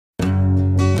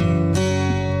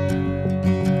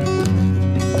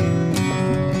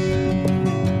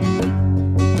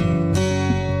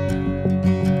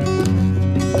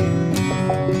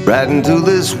riding through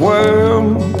this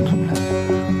world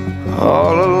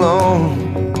all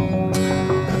alone.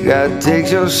 God takes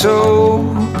your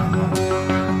soul,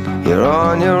 you're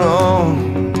on your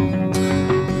own.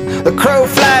 The crow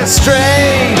flies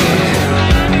straight,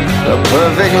 a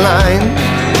perfect line,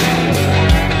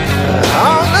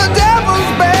 on the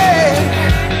devil's back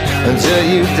until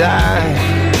you die.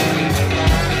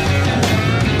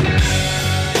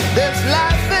 This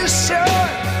life is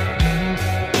short,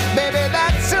 baby,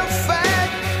 that's a fact.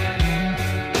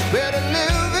 Better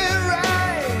live it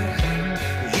right,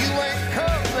 you ain't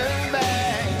coming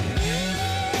back.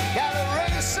 Gotta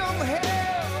raise some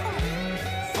hell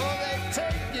before they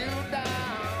take you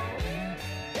down.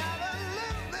 Gotta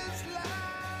live this life.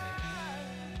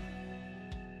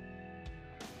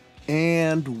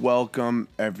 And welcome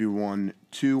everyone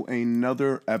to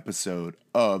another episode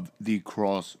of the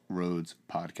Kross Rhodes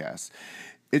podcast.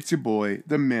 It's your boy,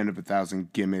 the man of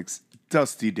 1,000 gimmicks,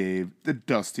 Dusty Dave, the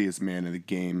dustiest man in the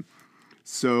game.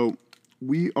 So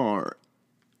we are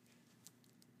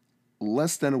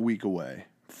less than a week away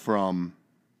from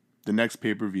the next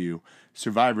pay-per-view,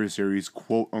 Survivor Series,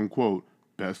 quote unquote,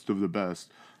 best of the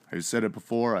best. I've said it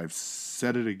before, I've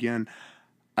said it again.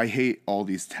 I hate all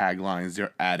these taglines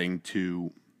they're adding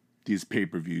to these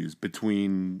pay-per-views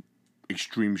between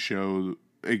Extreme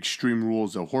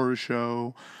Rules, a horror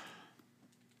show,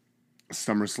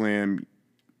 SummerSlam,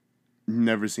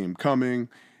 never see him coming,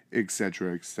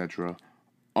 etc., etc.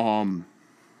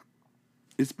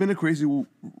 It's been a crazy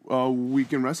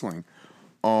week in wrestling.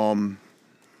 I'll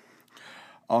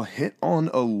hit on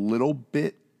a little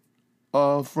bit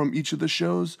from each of the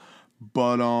shows,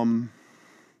 but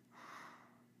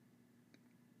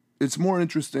it's more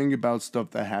interesting about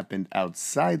stuff that happened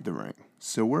outside the ring.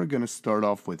 So we're going to start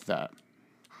off with that.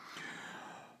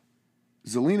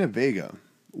 Zelina Vega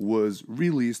was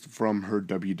released from her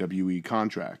WWE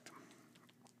contract.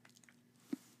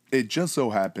 It just so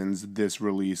happens this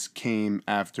release came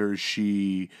after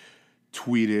she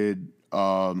tweeted,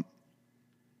 I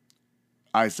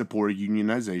support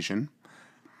unionization,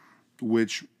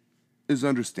 which is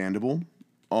understandable.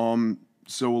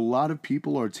 So a lot of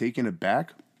people are taken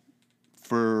aback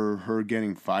for her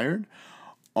getting fired.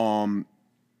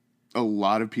 A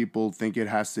lot of people think it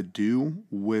has to do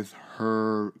with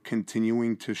her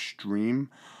continuing to stream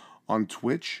on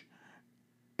Twitch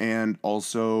and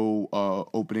also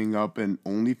opening up an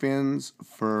OnlyFans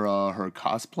for her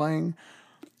cosplaying,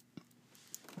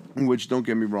 which, don't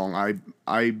get me wrong,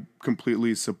 I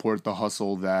completely support the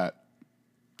hustle that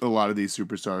a lot of these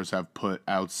superstars have put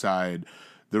outside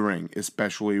the ring,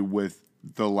 especially with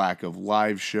the lack of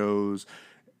live shows,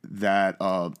 that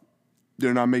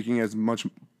they're not making as much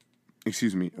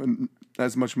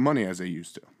money as they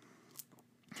used to.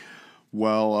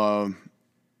 Well,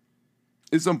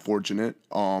 it's unfortunate.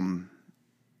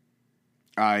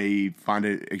 I find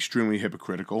it extremely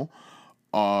hypocritical.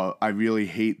 I really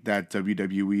hate that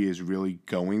WWE is really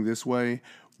going this way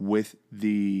with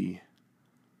the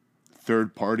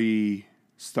third-party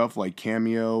stuff like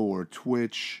Cameo or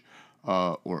Twitch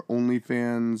or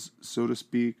OnlyFans, so to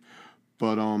speak.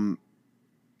 But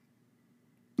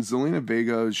Zelina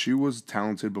Vega, she was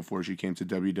talented before she came to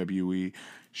WWE.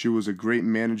 She was a great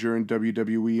manager in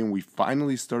WWE, and we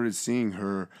finally started seeing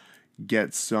her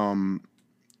get some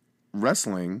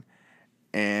wrestling.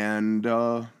 And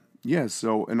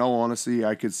so in all honesty,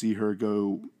 I could see her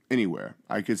go anywhere.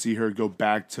 I could see her go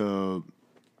back to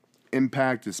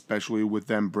Impact, especially with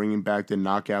them bringing back the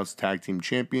Knockouts Tag Team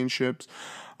Championships.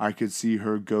 I could see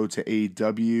her go to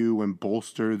AEW and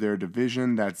bolster their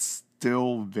division that's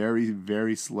still very,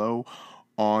 very slow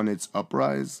on its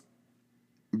uprise.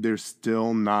 They're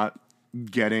still not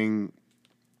getting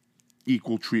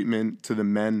equal treatment to the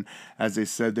men as they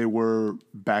said they were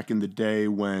back in the day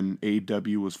when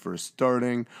AEW was first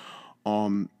starting.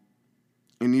 And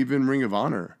even Ring of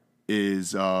Honor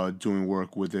is doing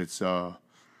work with its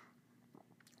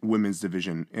women's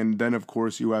division. And then, of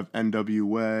course, you have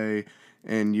NWA,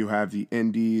 and you have the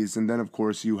Indies, and then, of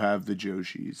course, you have the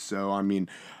Joshis. So, I mean,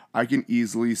 I can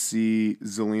easily see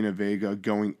Zelina Vega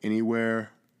going anywhere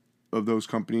of those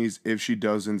companies if she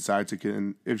does in fact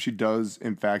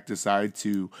decide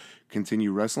to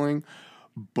continue wrestling.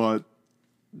 But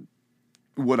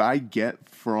what I get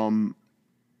from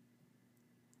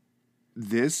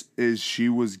this is she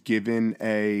was given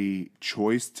a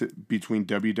choice between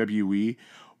WWE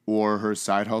or her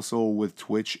side hustle with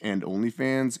Twitch and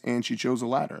OnlyFans, and she chose the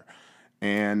latter.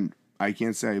 And I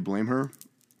can't say I blame her.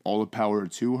 All the power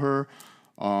to her.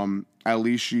 At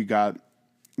least she got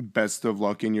best of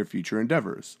luck in your future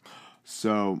endeavors.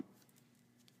 So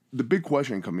the big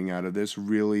question coming out of this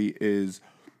really is,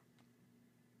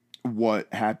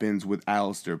 what happens with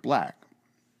Aleister Black.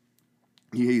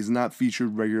 He's not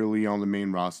featured regularly on the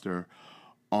main roster.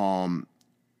 And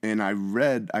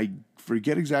I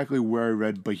forget exactly where I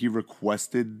read, but he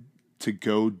requested to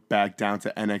go back down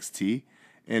to NXT,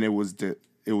 and it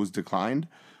was declined.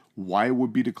 Why it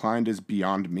would be declined is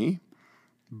beyond me,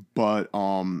 but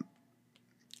I'm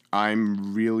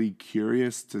really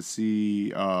curious to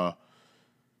see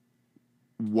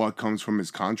what comes from his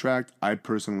contract. I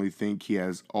personally think he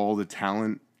has all the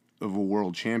talent of a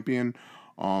world champion.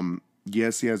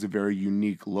 Yes, he has a very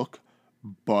unique look,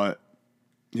 but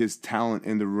his talent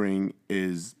in the ring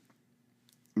is,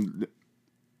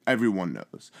 everyone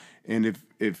knows. And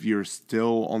if you're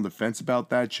still on the fence about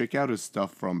that, check out his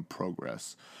stuff from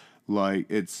Progress. Like,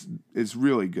 it's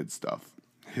really good stuff.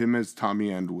 Him as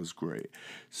Tommy End was great.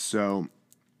 So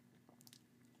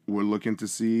we're looking to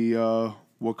see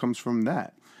what comes from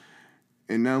that.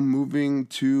 And now moving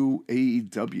to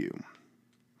AEW.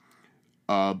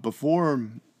 Before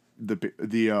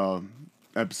the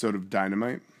episode of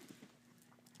Dynamite,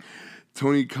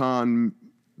 Tony Khan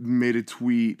made a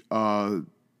tweet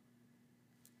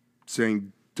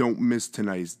saying, "Don't miss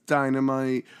tonight's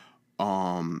Dynamite.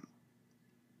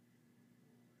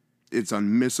 It's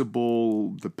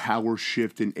unmissable. The power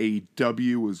shift in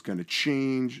AEW is going to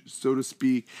change, so to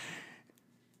speak."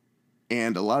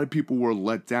 And a lot of people were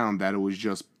let down that it was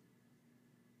just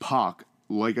Pac.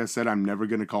 Like I said, I'm never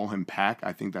going to call him Pac.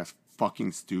 I think that's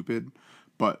fucking stupid.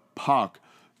 But Pac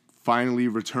finally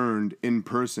returned in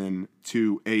person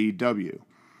to AEW.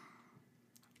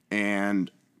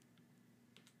 And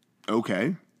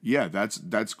okay, yeah,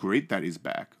 that's great that he's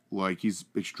back. Like, he's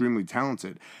extremely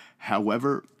talented.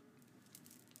 However,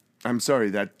 I'm sorry,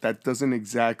 that doesn't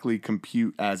exactly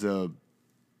compute as a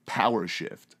power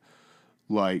shift.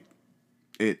 Like,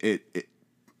 it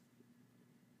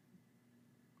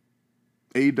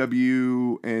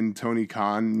AEW and Tony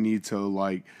Khan need to,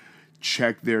 like,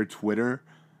 check their Twitter,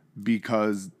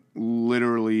 because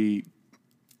literally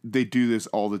they do this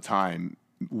all the time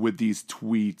with these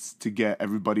tweets to get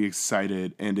everybody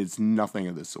excited, and it's nothing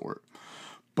of the sort.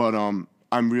 But I'm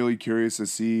really curious to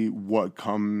see what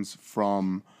comes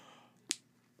from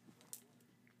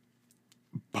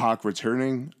Pac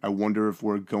returning. I wonder if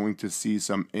we're going to see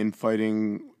some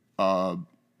infighting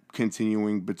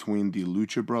continuing between the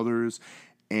Lucha Brothers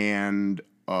and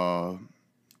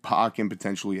Pac and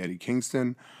potentially Eddie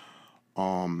Kingston.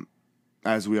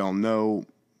 As we all know,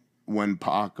 when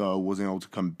Pac wasn't able to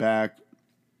come back,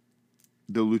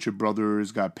 the Lucha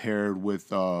Brothers got paired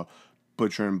with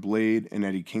Butcher and Blade and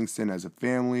Eddie Kingston as a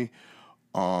family.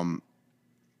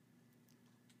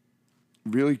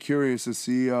 Really curious to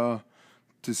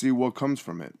see what comes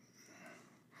from it.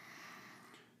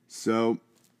 So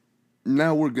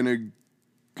now we're gonna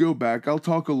go back. I'll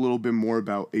talk a little bit more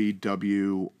about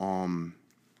AEW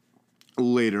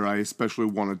later. I especially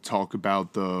want to talk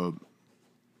about the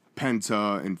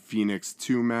Penta and Phoenix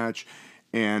 2 match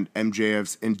and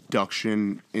MJF's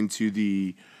induction into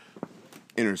the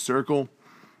Inner Circle.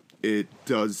 It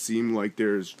does seem like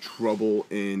there's trouble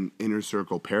in Inner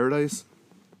Circle Paradise,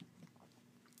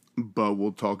 but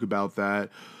we'll talk about that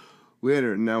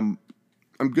later. Now,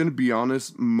 I'm going to be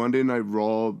honest, Monday Night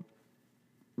Raw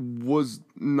was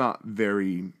not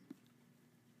very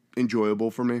enjoyable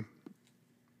for me.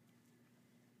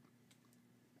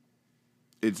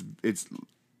 It's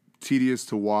tedious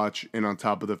to watch, and on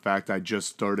top of the fact I just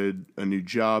started a new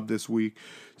job this week,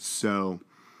 so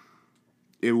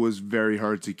it was very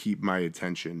hard to keep my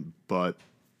attention. But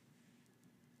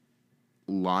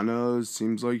Lana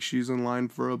seems like she's in line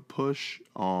for a push.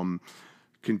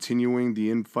 Continuing the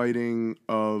infighting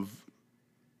of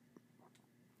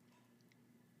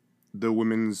the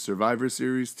Women's Survivor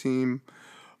Series team,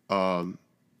 along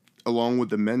with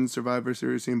the Men's Survivor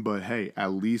Series team. But hey,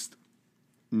 at least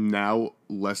now,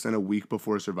 less than a week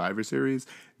before Survivor Series,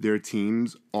 their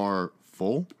teams are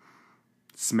full.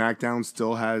 SmackDown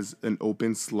still has an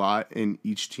open slot in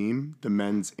each team, the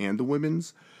men's and the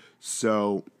women's.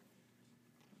 So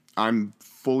I'm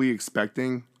fully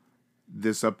expecting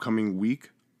this upcoming week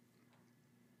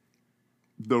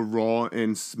the Raw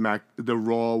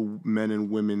men and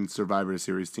women Survivor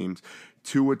Series teams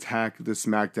to attack the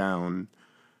SmackDown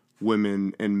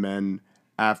women and men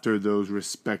after those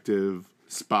respective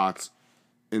spots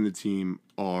in the team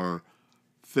are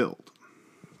filled.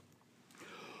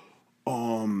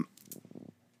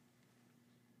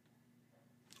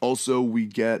 Also, we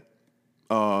get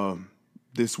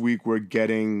this week we're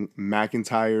getting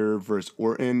McIntyre versus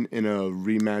Orton in a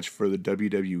rematch for the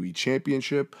WWE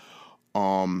Championship.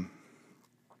 I'm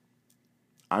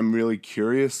really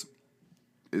curious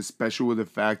especially with the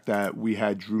fact that we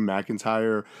had Drew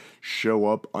McIntyre show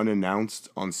up unannounced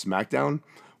on SmackDown.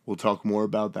 We'll talk more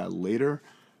about that later.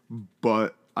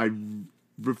 But I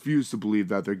refuse to believe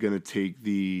that they're going to take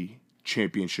the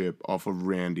championship off of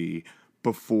Randy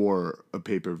before a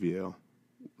pay-per-view,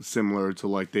 similar to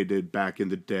like they did back in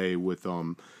the day with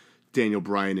Daniel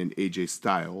Bryan and AJ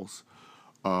Styles.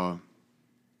 So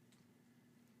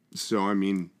I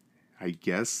mean, I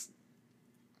guess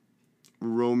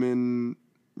Roman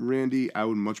Randy. I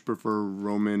would much prefer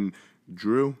Roman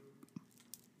Drew.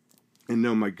 And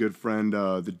no, my good friend,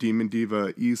 the Demon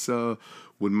Diva Issa,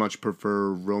 would much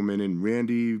prefer Roman and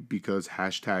Randy because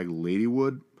hashtag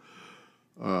Ladywood.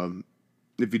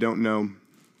 If you don't know,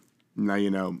 now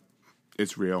you know.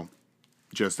 It's real.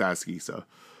 Just ask Issa.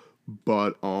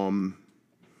 But,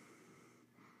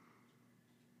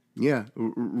 yeah,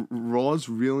 Raw's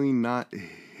really not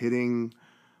hitting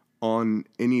on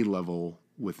any level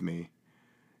with me.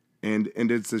 And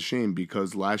it's a shame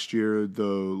because last year, the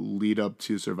lead up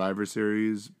to Survivor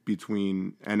Series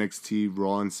between NXT,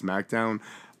 Raw, and SmackDown,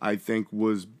 I think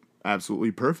was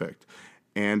absolutely perfect.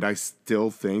 And I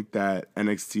still think that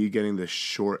NXT getting the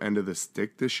short end of the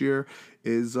stick this year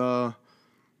is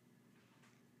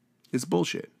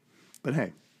bullshit. But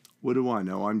hey, what do I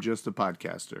know? I'm just a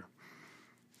podcaster.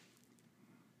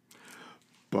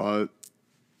 But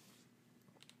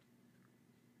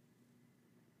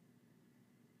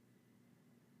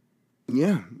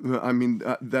yeah, I mean,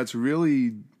 that's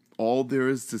really all there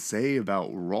is to say about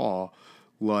Raw.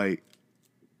 Like,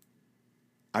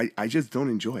 I just don't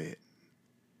enjoy it.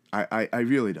 I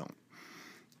really don't.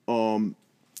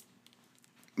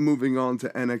 Moving on to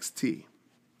NXT.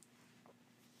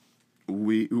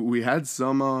 We had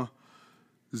some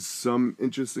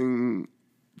interesting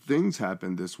things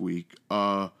happen this week.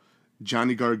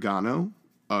 Johnny Gargano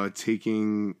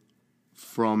taking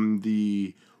from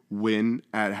the win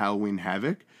at Halloween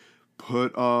Havoc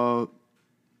put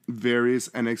various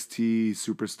NXT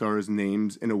superstars'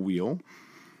 names in a wheel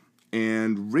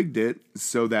and rigged it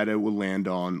so that it would land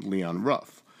on Leon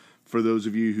Ruff. For those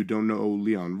of you who don't know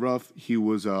Leon Ruff, he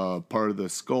was part of the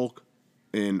Skulk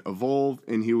in Evolve,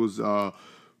 and he was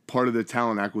part of the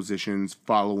talent acquisitions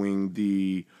following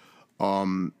the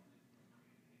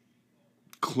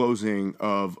closing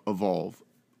of Evolve.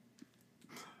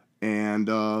 And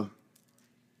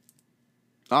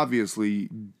obviously,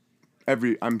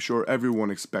 I'm sure everyone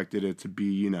expected it to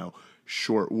be,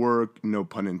 short work, no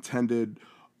pun intended,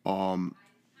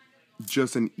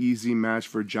 just an easy match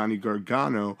for Johnny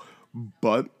Gargano,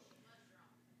 but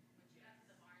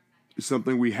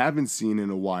something we haven't seen in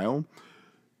a while,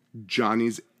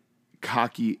 Johnny's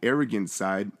cocky, arrogant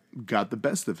side got the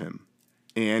best of him,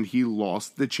 and he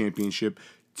lost the championship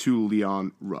to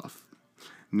Leon Ruff.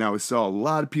 Now, I saw a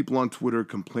lot of people on Twitter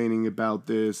complaining about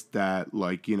this, that,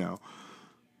 we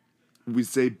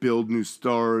say build new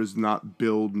stars, not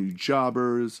build new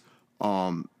jobbers.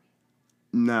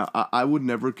 Now, I would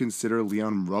never consider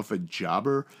Leon Ruff a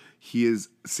jobber. He is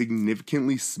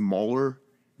significantly smaller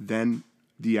than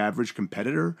the average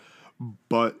competitor,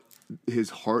 but his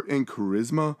heart and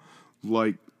charisma,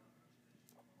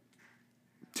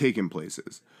 taking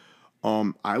places.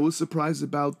 I was surprised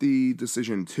about the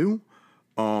decision too.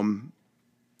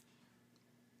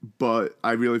 But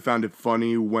I really found it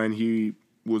funny when he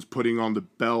was putting on the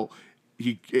belt.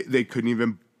 They couldn't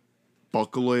even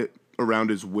buckle it around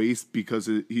his waist because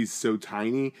he's so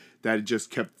tiny that it just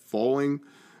kept falling.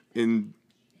 And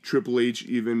Triple H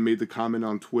even made the comment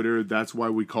on Twitter, that's why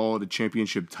we call it a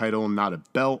championship title and not a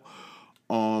belt.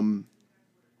 But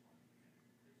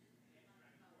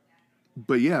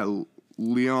yeah,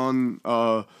 Leon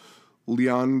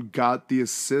got the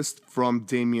assist from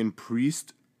Damian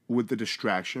Priest with the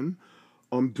distraction.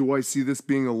 Do I see this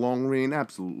being a long reign?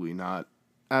 Absolutely not.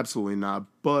 Absolutely not.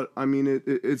 But, I mean,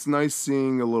 it's nice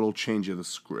seeing a little change of the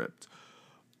script.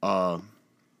 But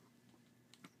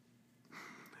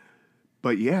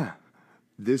yeah,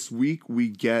 this week we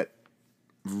get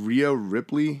Rhea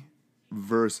Ripley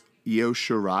versus Io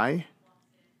Shirai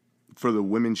for the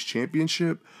Women's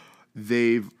Championship.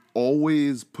 They've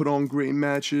always put on great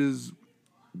matches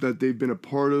that they've been a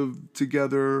part of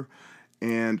together,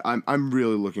 and I'm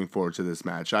really looking forward to this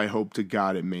match. I hope to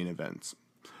God it main events.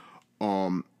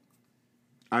 I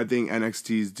think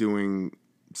NXT is doing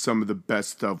some of the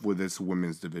best stuff with its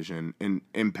women's division, and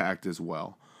Impact as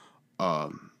well.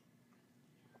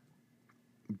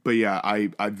 But yeah,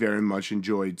 I very much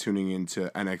enjoyed tuning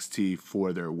into NXT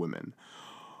for their women.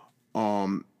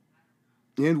 And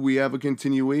we have a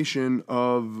continuation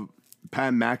of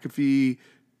Pat McAfee,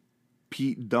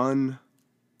 Pete Dunne,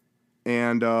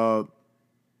 and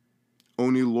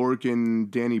Oni Lork and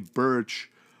Danny Burch,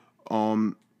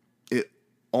 it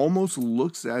almost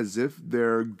looks as if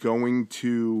they're going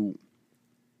to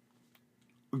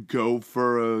go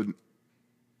for a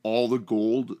all the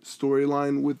gold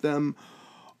storyline with them.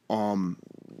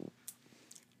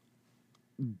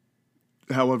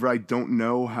 However, I don't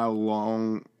know how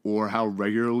long or how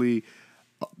regularly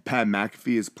Pat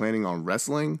McAfee is planning on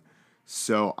wrestling,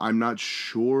 so I'm not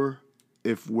sure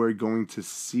if we're going to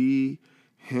see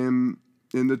him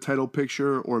in the title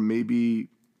picture, or maybe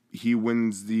he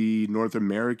wins the North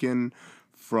American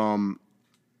from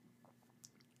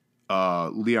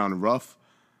Leon Ruff.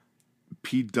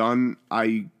 Pete Dunne,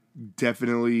 I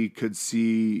definitely could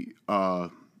see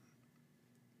having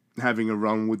a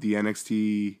run with the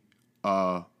NXT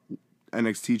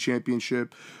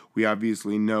championship. We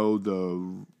obviously know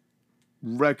the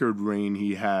record reign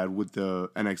he had with the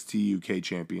NXT UK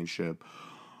championship.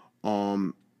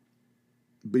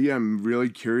 But yeah, I'm really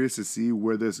curious to see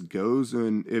where this goes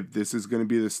and if this is going to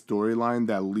be the storyline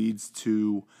that leads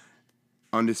to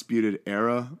Undisputed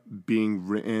Era being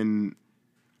written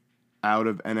out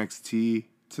of NXT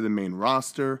to the main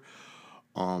roster.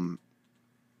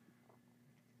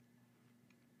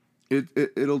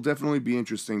 It'll definitely be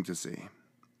interesting to see.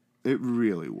 It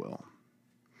really will.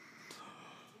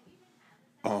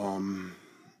 Now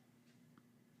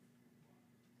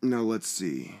let's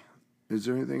see. Is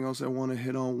there anything else I want to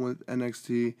hit on with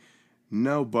NXT?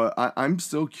 No, but I'm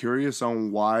still curious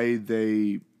on why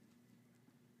they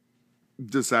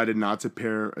decided not to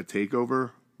pair a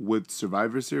takeover with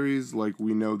Survivor Series like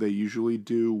we know they usually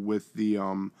do with the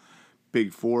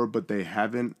Big Four, but they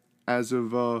haven't as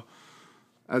of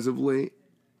late.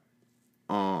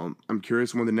 I'm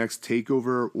curious when the next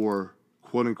takeover or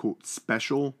quote unquote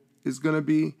special is gonna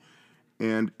be,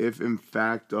 and if in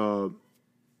fact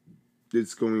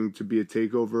it's going to be a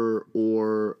takeover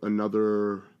or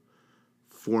another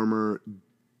former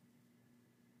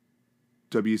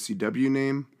WCW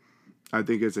name. I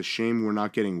think it's a shame we're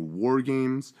not getting War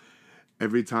Games.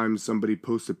 Every time somebody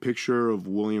posts a picture of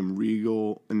William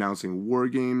Regal announcing War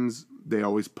Games, they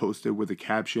always post it with a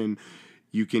caption,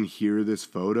 "You can hear this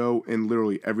photo." And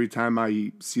literally every time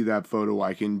I see that photo,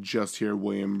 I can just hear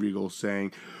William Regal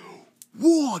saying,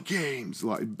 "War Games."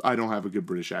 Like, I don't have a good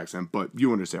British accent, but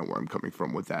you understand where I'm coming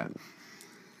from with that.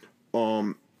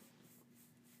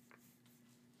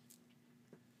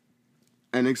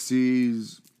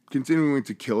 NXT's continuing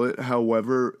to kill it.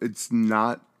 However, it's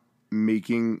not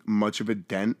making much of a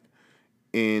dent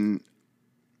in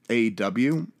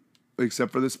AEW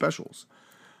except for the specials.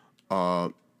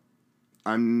 I'm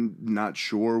not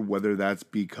sure whether that's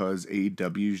because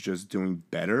AEW is just doing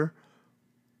better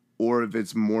or if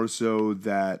it's more so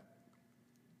that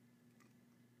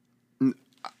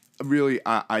really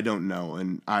I don't know,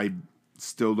 and I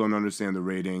still don't understand the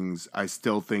ratings. I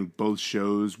still think both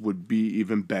shows would be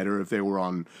even better if they were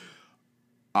on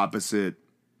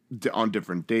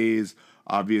different days.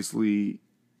 Obviously,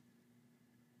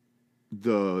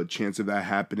 the chance of that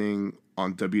happening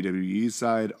on WWE's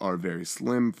side are very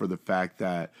slim for the fact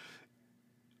that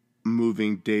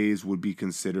moving days would be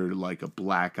considered like a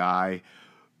black eye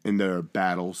in their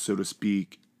battle, so to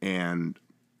speak. And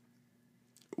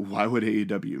why would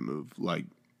AEW move? Like,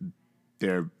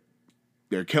 they're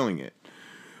killing it.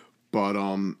 But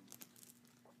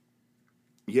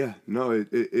yeah, no,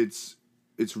 it's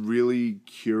really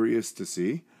curious to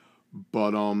see.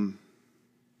 But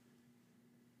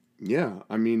yeah,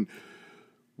 I mean,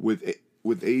 with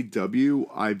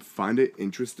AEW, I find it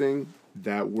interesting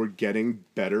that we're getting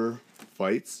better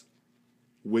fights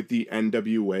with the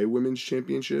NWA Women's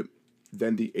Championship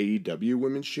than the AEW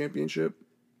Women's Championship.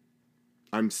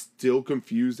 I'm still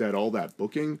confused at all that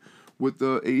booking with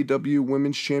the AEW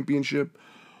Women's Championship.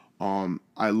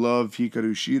 I love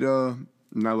Hikaru Shida.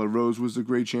 Nyla Rose was a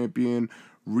great champion.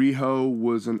 Riho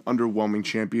was an underwhelming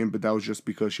champion, but that was just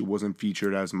because she wasn't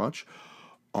featured as much.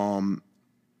 I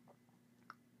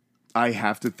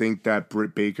have to think that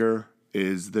Britt Baker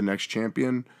is the next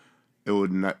champion. It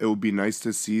would be nice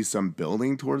to see some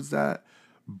building towards that.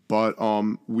 But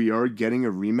we are getting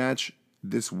a rematch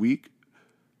this week.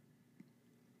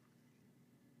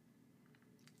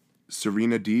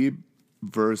 Serena Deeb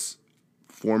versus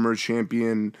former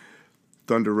champion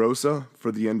Thunder Rosa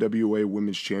for the NWA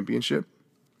Women's Championship.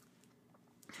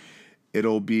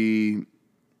 It'll be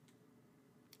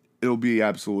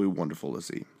absolutely wonderful to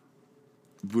see.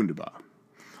 Wunderbar.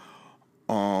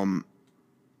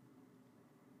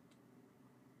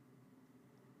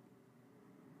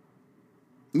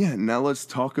 Yeah, now let's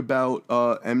talk about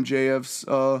MJF's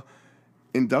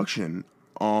induction.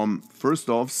 First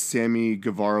off, Sammy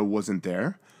Guevara wasn't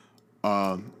there.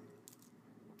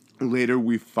 Later,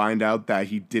 we find out that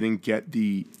he didn't get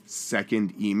the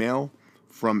second email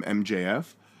from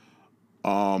MJF.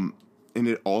 And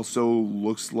it also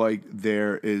looks like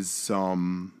there is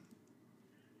some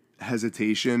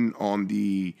hesitation on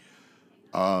the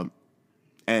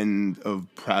end of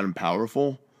Proud and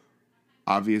Powerful.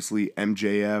 Obviously,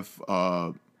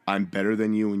 MJF, I'm better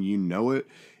than you and you know it,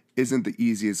 isn't the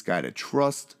easiest guy to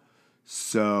trust.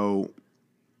 So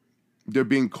they're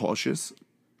being cautious.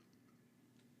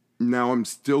 Now, I'm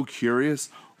still curious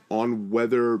on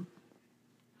whether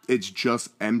it's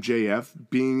just MJF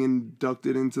being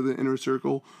inducted into the inner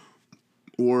circle,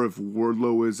 or if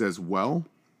Wardlow is as well,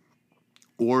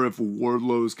 or if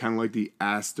Wardlow is kind of like the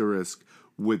asterisk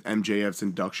with MJF's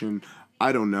induction.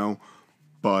 I don't know,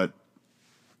 but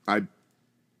I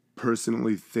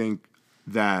personally think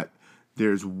that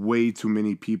there's way too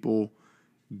many people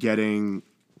getting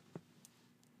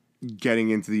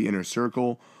into the inner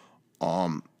circle.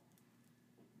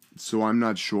 So I'm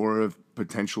not sure if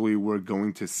potentially we're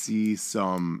going to see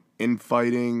some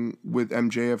infighting with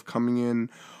MJF coming in,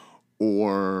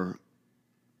 or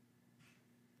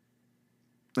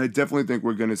I definitely think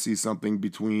we're going to see something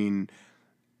between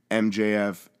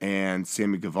MJF and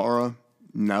Sammy Guevara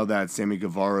now that Sammy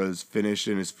Guevara is finished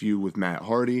in his feud with Matt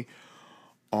Hardy.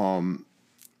 But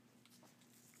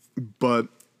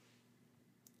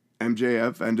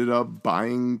MJF ended up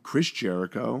buying Chris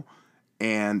Jericho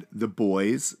and the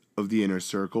boys of the Inner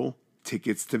Circle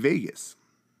tickets to Vegas.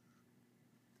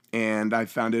 And I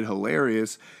found it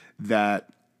hilarious that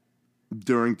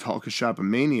during Talk of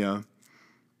Shop-A-Mania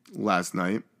last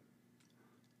night,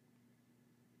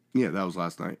 yeah, that was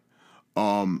last night,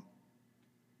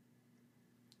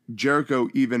 Jericho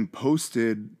even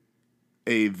posted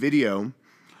a video,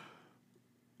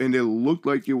 and it looked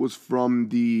like it was from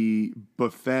the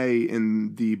buffet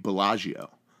in the Bellagio.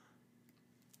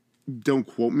 Don't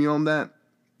quote me on that,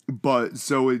 but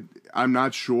I'm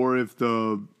not sure if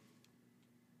the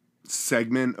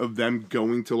segment of them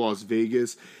going to Las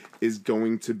Vegas is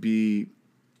going to be,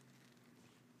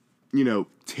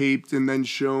 taped and then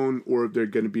shown, or if they're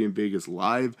going to be in Vegas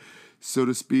live, so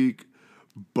to speak.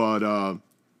 But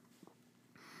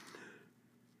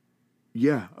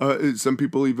yeah, some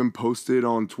people even posted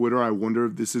on Twitter, I wonder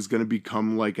if this is going to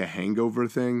become like a hangover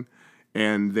thing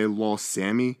and they lost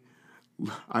Sammy.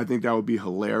 I think that would be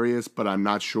hilarious, but I'm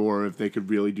not sure if they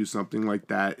could really do something like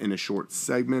that in a short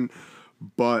segment.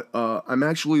 But I'm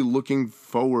actually looking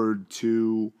forward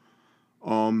to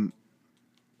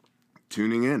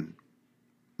tuning in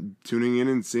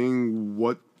and seeing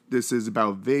what this is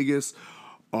about Vegas.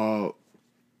 The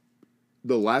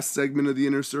last segment of the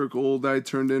Inner Circle that I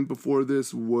turned in before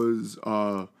this was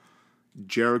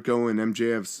Jericho and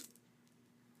MJF's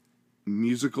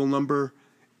musical number,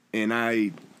 and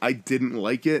I didn't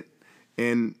like it,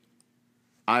 and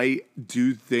I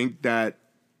do think that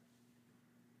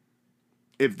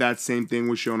if that same thing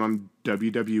was shown on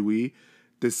WWE,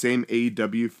 the same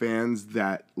AEW fans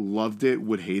that loved it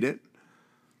would hate it.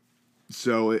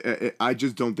 So I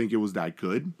just don't think it was that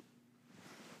good,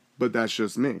 but that's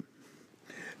just me.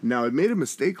 Now, I made a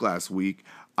mistake last week.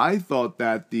 I thought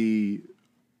that the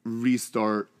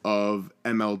restart of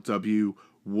MLW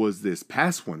was this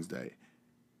past Wednesday.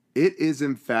 It is,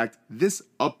 in fact, this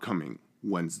upcoming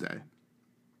Wednesday.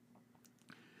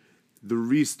 The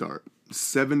restart,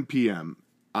 7 p.m.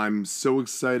 I'm so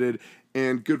excited.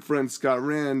 And good friend Scott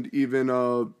Rand even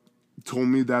told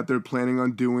me that they're planning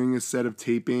on doing a set of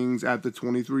tapings at the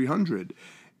 2300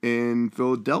 in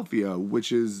Philadelphia,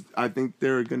 which is, I think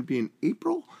they're going to be in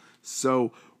April.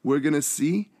 So we're going to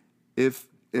see if,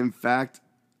 in fact,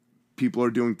 people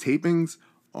are doing tapings.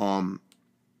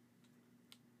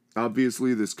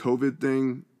 Obviously, this COVID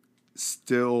thing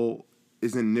still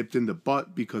isn't nipped in the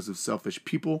butt because of selfish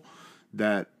people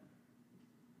that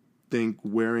think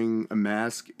wearing a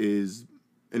mask is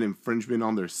an infringement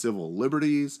on their civil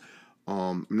liberties.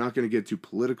 I'm not going to get too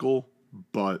political,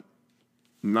 but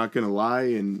I'm not going to lie,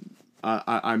 and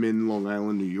I'm in Long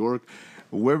Island, New York.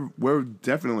 We're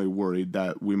definitely worried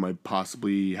that we might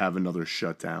possibly have another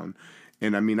shutdown.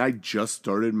 And I mean, I just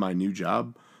started my new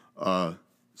job,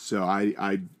 so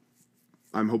I'm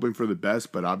hoping for the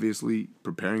best, but obviously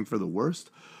preparing for the worst.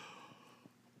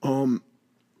 Now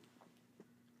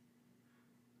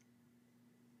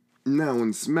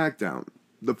in SmackDown,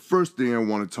 the first thing I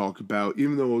want to talk about,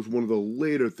 even though it was one of the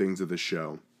later things of the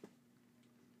show,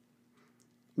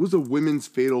 was a women's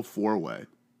fatal 4-way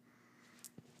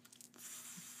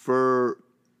for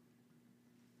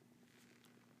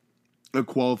a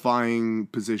qualifying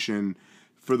position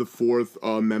for the fourth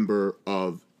member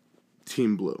of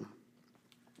Team Blue.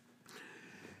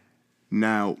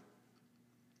 Now,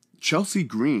 Chelsea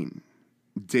Green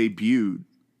debuted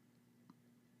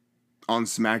on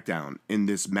SmackDown in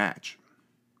this match.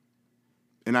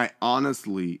 And I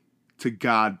honestly, to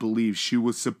God, believe she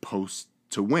was supposed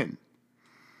to win.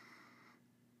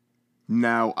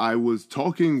 Now, I was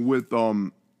talking with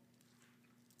one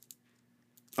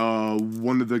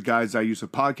of the guys I used to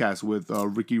podcast with,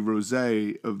 Ricky Rose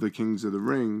of the Kings of the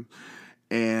Ring,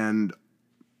 and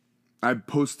I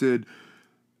posted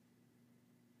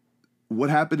what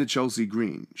happened to Chelsea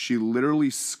Green. She literally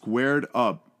squared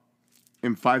up,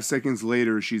 and 5 seconds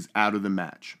later, she's out of the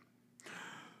match.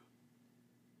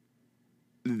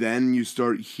 Then you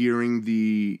start hearing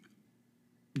through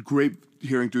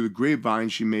the grapevine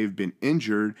she may have been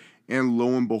injured, and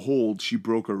lo and behold, she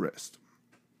broke her wrist.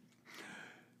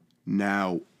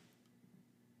 Now,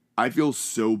 I feel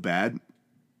so bad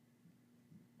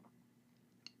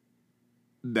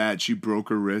that she broke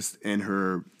her wrist in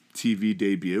her TV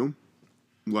debut.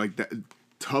 Like, that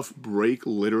tough break,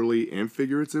 literally and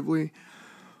figuratively.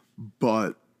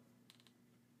 But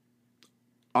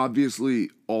obviously,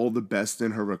 all the best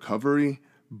in her recovery.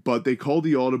 But they called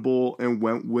the audible and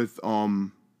went with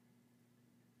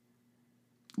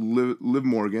Liv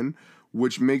Morgan,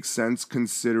 which makes sense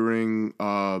considering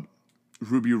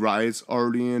Ruby Riot's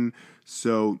already in.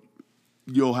 So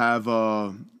you'll have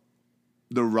the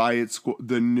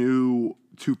new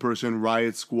 2-person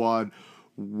Riot Squad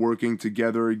working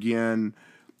together again.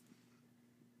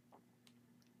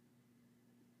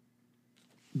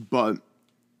 But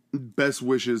best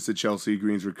wishes to Chelsea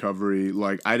Green's recovery.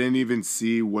 Like, I didn't even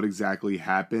see what exactly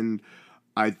happened.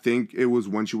 I think it was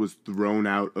when she was thrown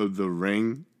out of the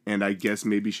ring, and I guess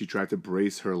maybe she tried to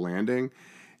brace her landing,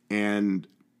 and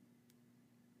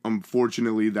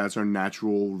unfortunately that's our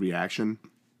natural reaction.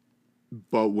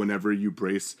 But whenever you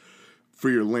brace for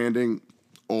your landing,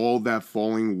 all that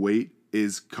falling weight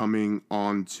is coming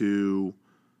onto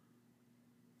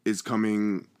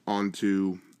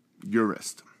your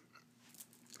wrist.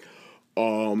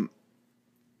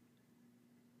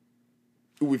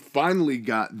 We finally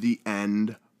got the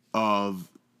end of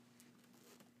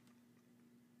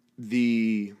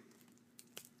the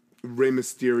Rey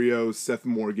Mysterio,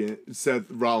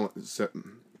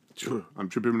 I'm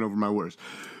tripping over my words.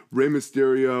 Rey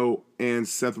Mysterio and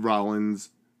Seth Rollins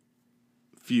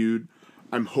feud.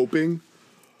 I'm hoping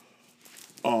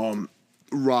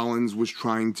Rollins was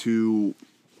trying to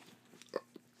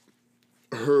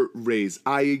hurt Rey's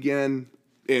eye again,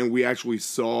 and we actually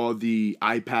saw the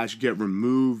eye patch get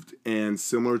removed, and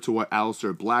similar to what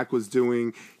Aleister Black was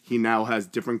doing, he now has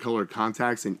different color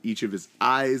contacts in each of his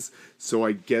eyes. So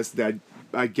I guess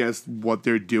what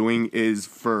they're doing is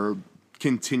for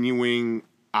continuing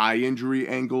eye injury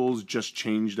angles, just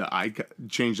change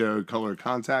the color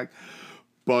contact.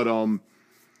 But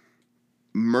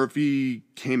Murphy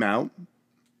came out.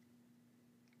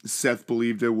 Seth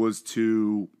believed it was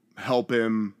to help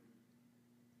him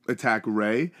attack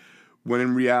Rey, when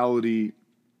in reality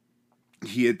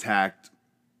he attacked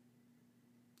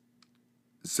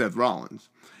Seth Rollins,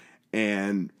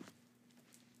 and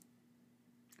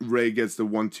Rey gets the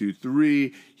 1, 2,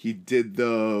 3. He did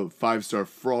the 5-star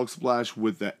frog splash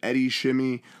with the Eddie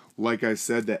shimmy. Like I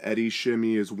said, the Eddie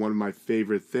shimmy is one of my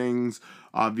favorite things.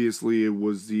 Obviously, it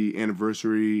was the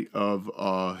anniversary of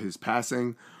his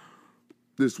passing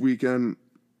this week, and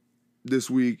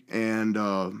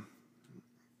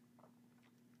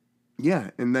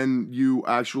and then you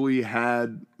actually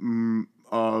had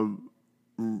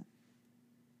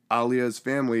Alia's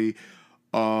family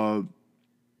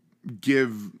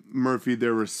give Murphy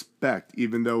their respect,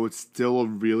 even though it's still a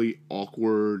really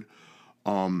awkward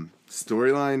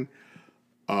storyline.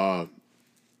 I'm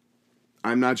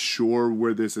not sure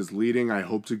where this is leading. I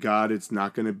hope to God it's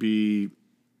not going to be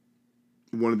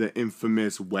one of the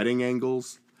infamous wedding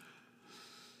angles.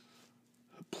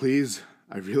 Please,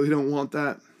 I really don't want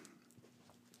that.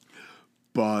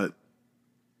 But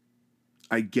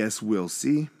I guess we'll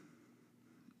see.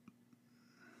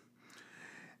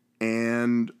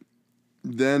 And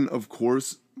then, of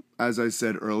course, as I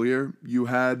said earlier, you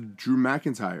had Drew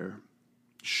McIntyre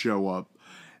show up.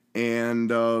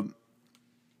 And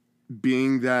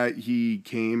being that he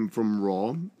came from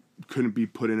Raw, couldn't be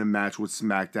put in a match with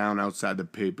SmackDown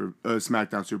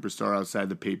Superstar outside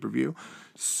the pay-per-view.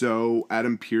 So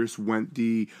Adam Pearce went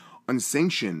the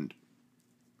unsanctioned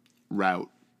route,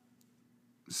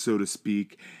 so to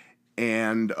speak,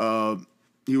 and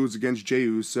he was against Jey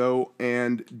Uso,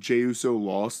 and Jey Uso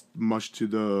lost, much to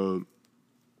the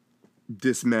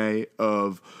dismay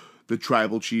of the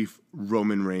tribal chief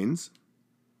Roman Reigns.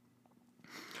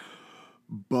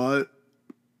 But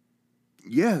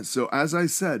yeah, so as I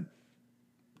said,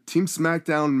 Team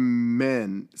SmackDown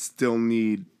men still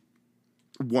need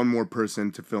one more person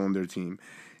to fill in their team.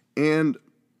 And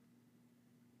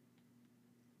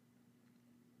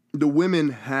the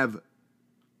women have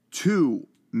 2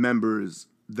 members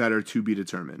that are to be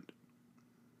determined.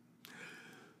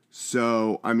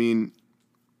 So, I mean,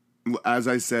 as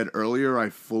I said earlier, I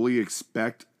fully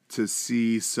expect to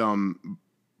see some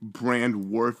brand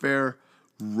warfare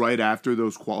right after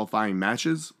those qualifying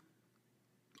matches.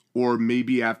 Or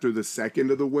maybe after the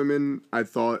second of the women. I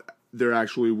thought there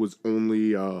actually was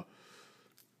only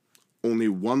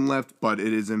one left, but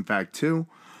it is in fact 2.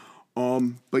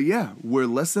 But yeah, we're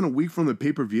less than a week from the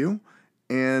pay-per-view,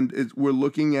 and we're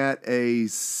looking at a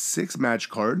 6-match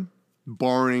card,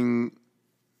 barring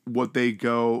what they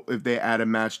go if they add a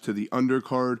match to the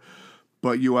undercard.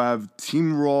 But you have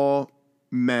Team Raw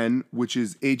men, which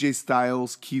is AJ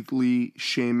Styles, Keith Lee,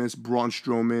 Sheamus, Braun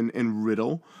Strowman, and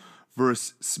Riddle,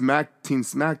 versus Team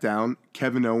SmackDown,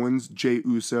 Kevin Owens, Jey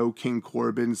Uso, King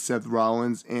Corbin, Seth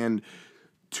Rollins, and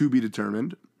to be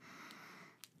determined.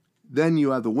 Then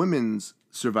you have the women's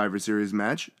Survivor Series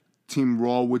match, Team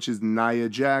Raw, which is Nia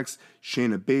Jax,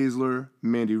 Shayna Baszler,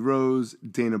 Mandy Rose,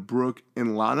 Dana Brooke,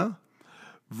 and Lana,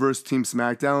 versus Team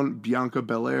SmackDown, Bianca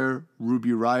Belair,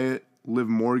 Ruby Riott, Liv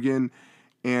Morgan,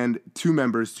 and 2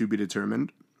 members to be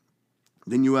determined.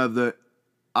 Then you have the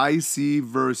IC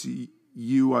versus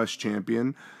U.S.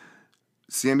 champion,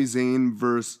 Sami Zayn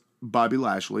versus Bobby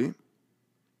Lashley.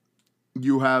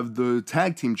 You have the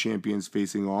tag team champions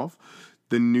facing off,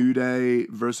 the New Day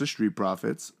versus Street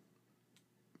Profits.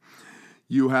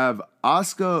 You have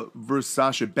Asuka versus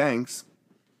Sasha Banks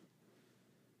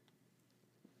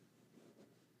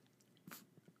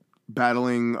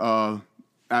battling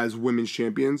as women's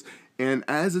champions. And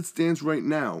as it stands right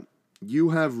now,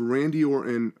 you have Randy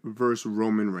Orton versus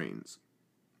Roman Reigns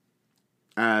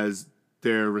as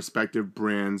their respective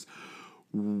brands'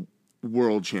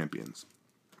 world champions.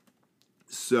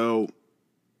 So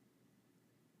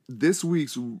this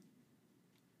week's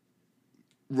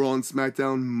Raw and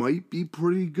SmackDown might be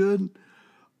pretty good.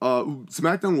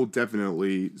 SmackDown will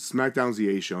definitely, SmackDown's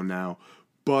the A show now,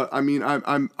 but I mean,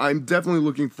 I'm definitely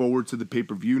looking forward to the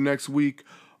pay-per-view next week.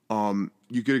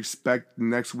 You could expect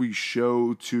next week's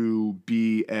show to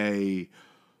be a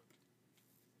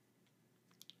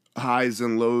highs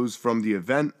and lows from the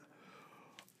event.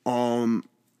 But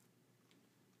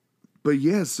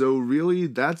yeah, so really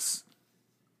that's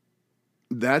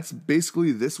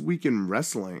basically this week in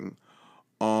wrestling.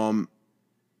 AEW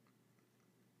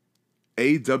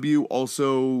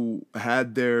also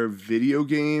had their video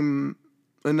game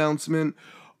announcement.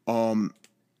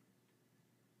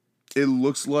 It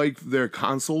looks like their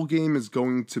console game is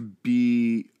going to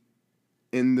be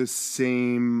in the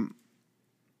same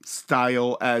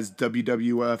style as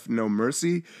WWF No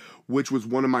Mercy, which was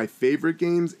one of my favorite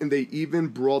games, and they even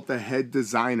brought the head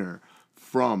designer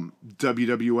from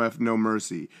WWF No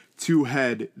Mercy to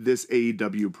head this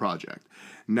AEW project.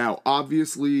 Now,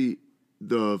 obviously,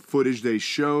 the footage they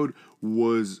showed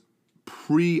was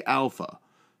pre-alpha,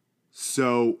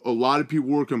 so a lot of people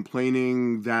were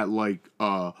complaining that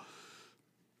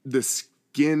the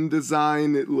skin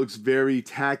design, it looks very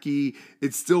tacky.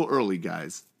 It's still early,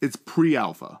 guys. It's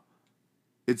pre-alpha.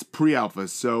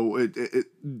 So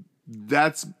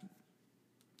that's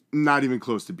not even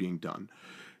close to being done.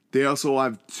 They also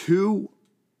have 2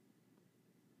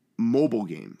 mobile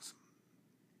games.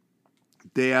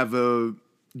 They have a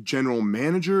General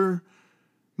Manager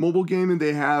mobile game, and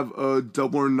they have a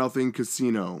Double or Nothing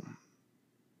casino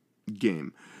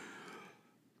game.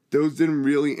 Those didn't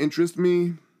really interest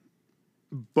me,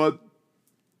 but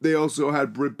they also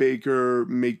had Britt Baker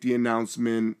make the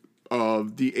announcement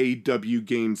of the AEW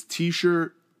Games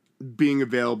t-shirt being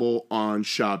available on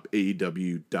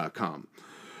shopaew.com.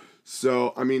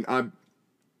 So, I mean,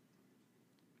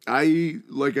 I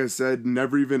like I said,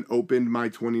 never even opened my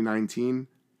 2019.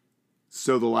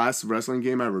 So the last wrestling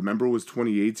game I remember was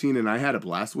 2018, and I had a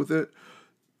blast with it.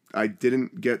 I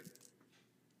didn't get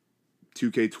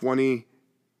 2K20,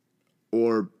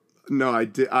 or no, I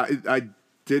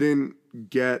didn't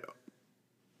get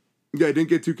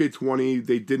 2K20.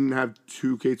 They didn't have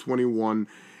 2K21,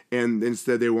 and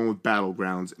instead they went with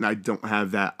Battlegrounds, and I don't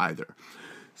have that either.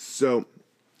 So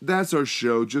that's our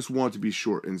show. Just want to be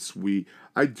short and sweet.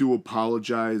 I do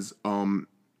apologize.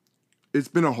 It's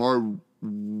been a hard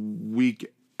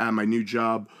week at my new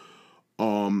job.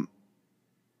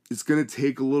 It's gonna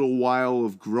take a little while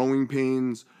of growing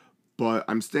pains, but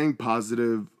I'm staying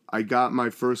positive. I got my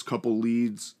first couple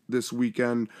leads this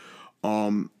weekend.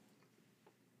 And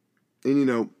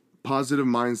positive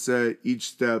mindset, each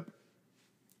step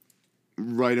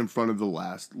right in front of the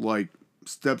last. Like,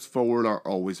 steps forward are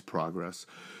always progress.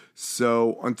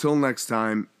 So until next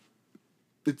time,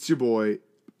 it's your boy,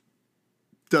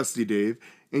 Dusty Dave,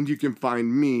 and you can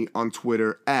find me on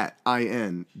Twitter at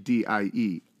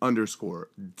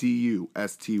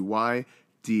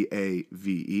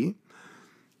INDIE_DUSTYDAVE.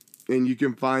 And you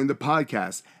can find the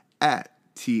podcast at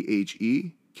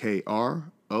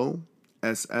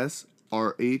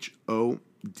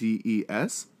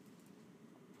THEKROSSRHODES.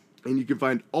 And you can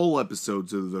find all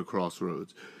episodes of the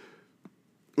Crossroads.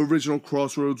 Original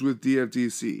Crossroads with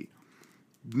DFDC.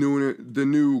 The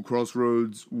new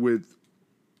Crossroads with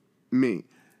me.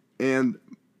 And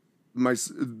my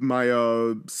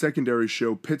secondary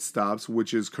show, Pit Stops,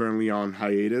 which is currently on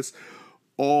hiatus,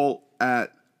 all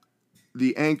at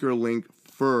the anchor link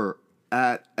for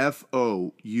at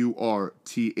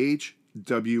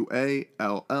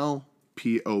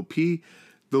FOURTHWALLPOP.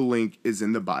 The link is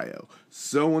in the bio.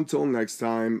 So until next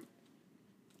time,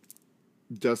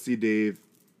 Dusty Dave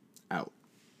out.